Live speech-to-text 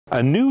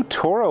A new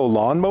Toro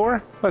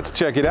lawnmower? Let's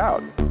check it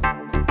out.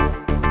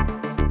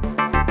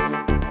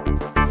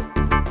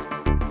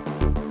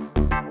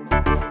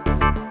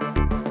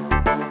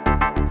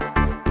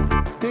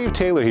 Dave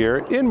Taylor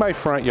here in my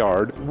front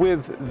yard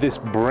with this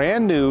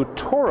brand new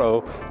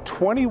Toro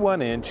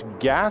 21-inch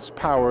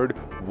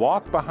gas-powered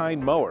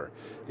walk-behind mower.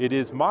 It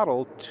is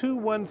model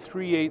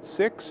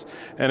 21386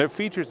 and it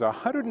features a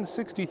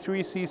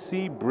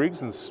 163cc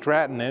Briggs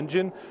Stratton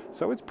engine,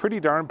 so it's pretty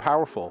darn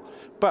powerful.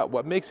 But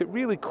what makes it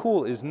really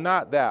cool is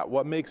not that.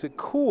 What makes it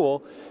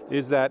cool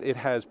is that it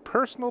has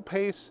personal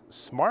pace,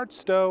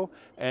 Smartstow,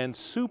 and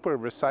super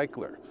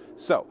recycler.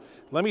 So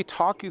let me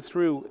talk you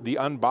through the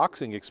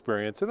unboxing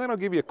experience and then I'll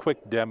give you a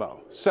quick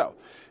demo. So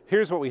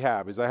here's what we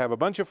have. I have a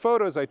bunch of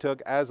photos I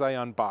took as I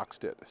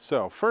unboxed it.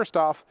 So first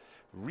off,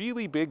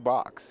 really big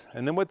box.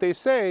 And then what they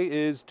say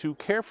is to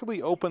carefully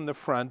open the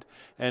front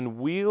and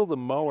wheel the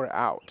mower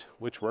out,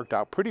 which worked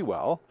out pretty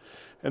well.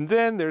 And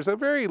then there's a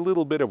very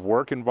little bit of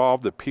work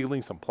involved of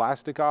peeling some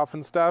plastic off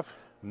and stuff.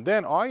 And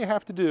then all you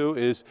have to do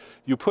is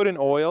you put in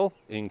oil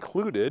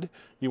included.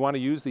 You want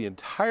to use the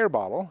entire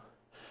bottle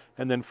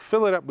and then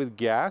fill it up with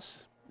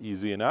gas.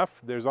 Easy enough.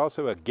 There's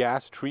also a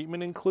gas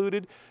treatment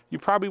included. You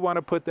probably want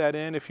to put that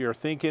in if you're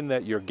thinking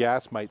that your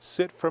gas might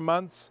sit for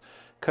months,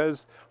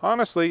 because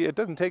honestly, it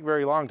doesn't take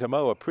very long to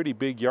mow a pretty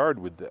big yard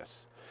with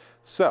this.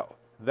 So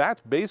that's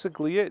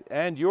basically it,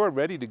 and you're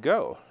ready to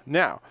go.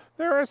 Now,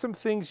 there are some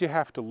things you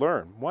have to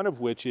learn, one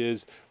of which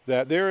is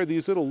that there are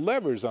these little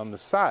levers on the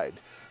side,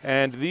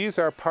 and these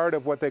are part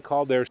of what they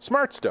call their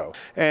Smartstow.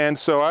 And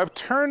so I've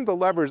turned the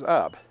levers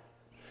up.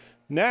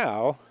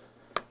 Now,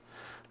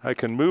 I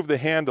can move the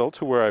handle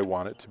to where I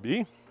want it to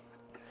be.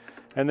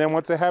 And then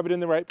once I have it in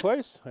the right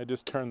place, I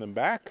just turn them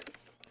back,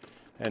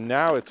 and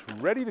now it's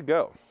ready to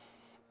go.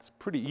 It's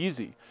pretty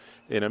easy.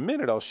 In a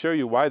minute, I'll show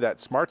you why that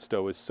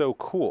Smartstow is so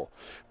cool.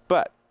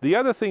 But the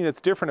other thing that's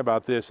different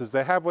about this is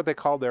they have what they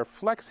call their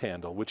flex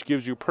handle, which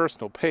gives you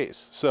personal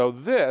pace. So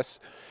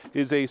this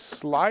is a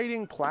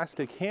sliding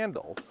plastic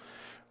handle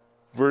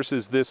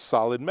versus this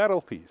solid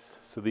metal piece.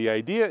 So the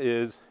idea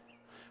is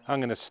I'm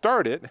going to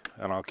start it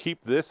and I'll keep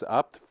this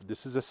up.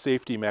 This is a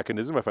safety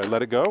mechanism. If I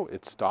let it go,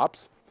 it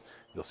stops.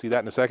 You'll see that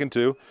in a second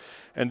too.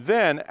 And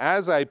then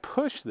as I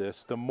push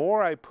this, the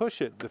more I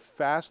push it, the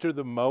faster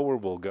the mower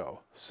will go.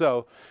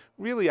 So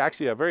really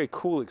actually a very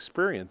cool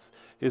experience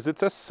is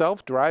it's a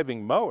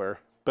self-driving mower,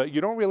 but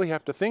you don't really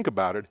have to think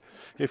about it.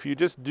 If you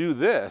just do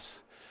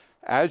this,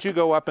 as you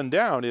go up and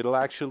down, it'll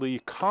actually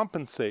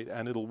compensate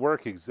and it'll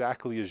work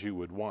exactly as you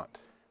would want.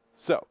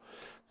 So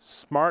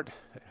Smartstow,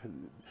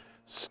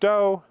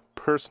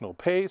 personal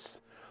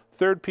pace.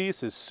 Third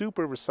piece is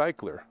super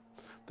recycler.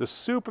 The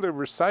super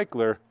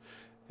recycler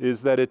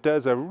is that it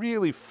does a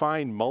really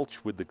fine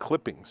mulch with the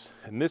clippings.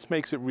 And this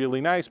makes it really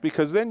nice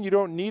because then you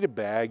don't need a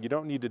bag, you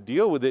don't need to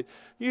deal with it.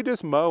 You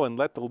just mow and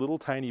let the little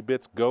tiny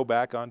bits go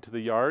back onto the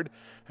yard.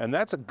 And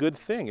that's a good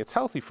thing. It's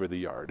healthy for the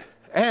yard.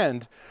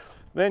 And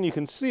then you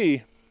can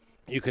see,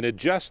 you can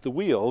adjust the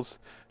wheels.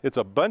 It's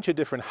a bunch of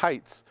different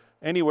heights,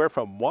 anywhere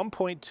from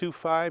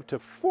 1.25 to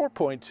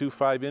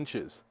 4.25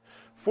 inches.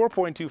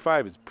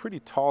 4.25 is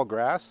pretty tall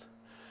grass.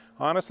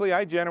 Honestly,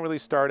 I generally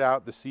start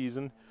out the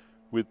season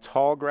with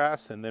tall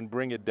grass and then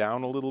bring it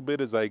down a little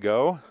bit as I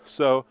go.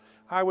 So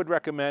I would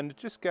recommend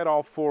just get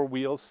all four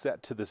wheels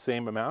set to the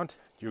same amount.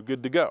 You're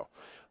good to go.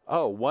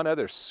 Oh, one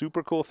other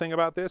super cool thing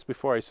about this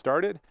before I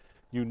start it,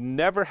 you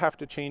never have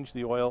to change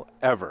the oil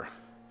ever.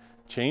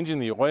 Changing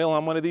the oil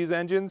on one of these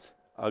engines,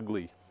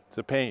 ugly. It's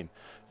a pain.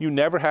 You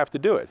never have to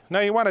do it.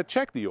 Now you want to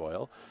check the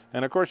oil,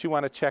 and of course you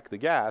want to check the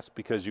gas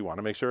because you want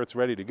to make sure it's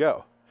ready to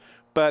go.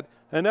 But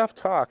enough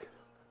talk,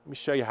 let me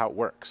show you how it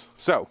works.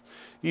 So,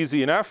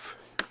 easy enough.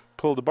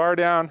 Pull the bar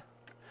down,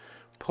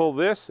 pull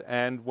this,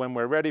 and when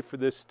we're ready for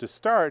this to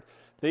start,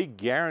 they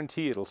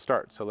guarantee it'll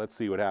start. So let's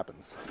see what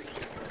happens.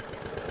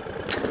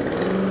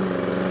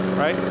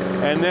 Right?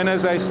 And then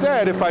as I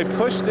said, if I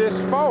push this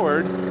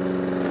forward,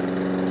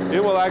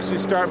 it will actually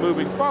start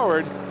moving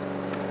forward.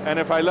 And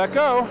if I let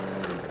go,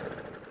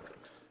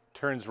 it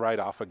turns right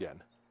off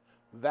again.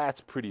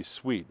 That's pretty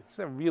sweet. It's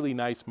a really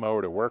nice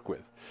mower to work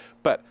with.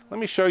 But let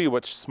me show you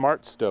what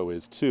Smartstow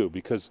is too,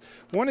 because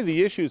one of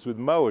the issues with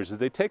mowers is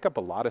they take up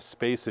a lot of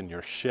space in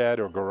your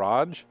shed or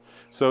garage.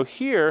 So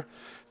here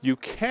you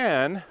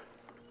can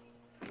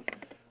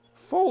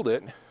fold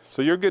it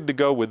so you're good to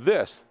go with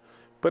this,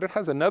 but it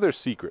has another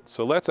secret.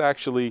 So let's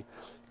actually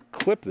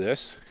clip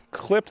this,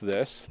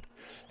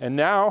 and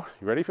now,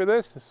 you ready for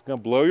this? This is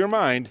gonna blow your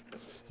mind.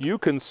 You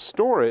can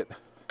store it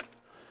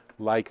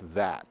like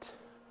that.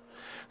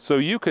 So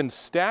you can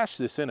stash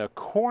this in a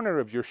corner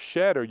of your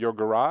shed or your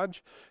garage,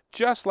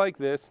 just like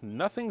this.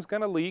 Nothing's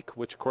gonna leak,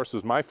 which of course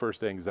was my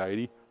first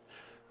anxiety.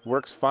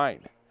 Works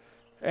fine.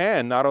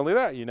 And not only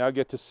that, you now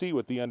get to see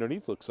what the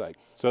underneath looks like.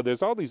 So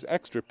there's all these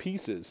extra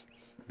pieces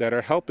that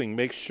are helping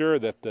make sure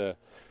that the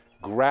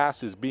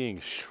grass is being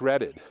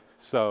shredded.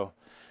 So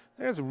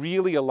there's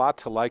really a lot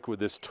to like with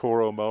this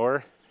Toro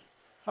mower.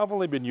 I've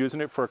only been using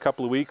it for a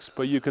couple of weeks,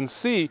 but you can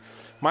see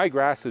my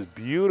grass is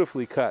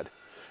beautifully cut.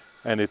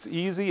 And it's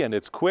easy and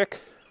it's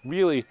quick.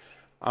 really,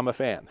 I'm a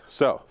fan.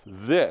 So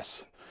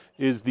this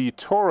is the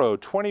Toro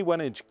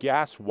 21-inch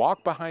gas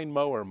walk-behind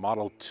mower,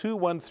 model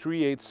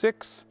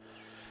 21386.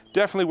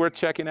 Definitely worth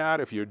checking out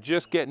if you're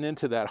just getting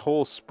into that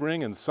whole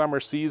spring and summer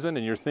season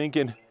and you're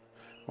thinking,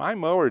 my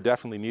mower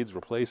definitely needs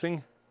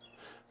replacing.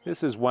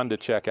 This is one to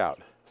check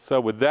out.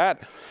 So with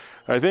that,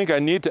 I think I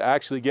need to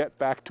actually get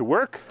back to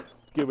work,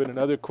 give it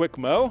another quick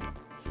mow,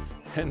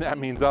 and that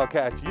means I'll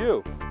catch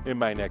you in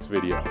my next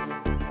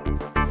video.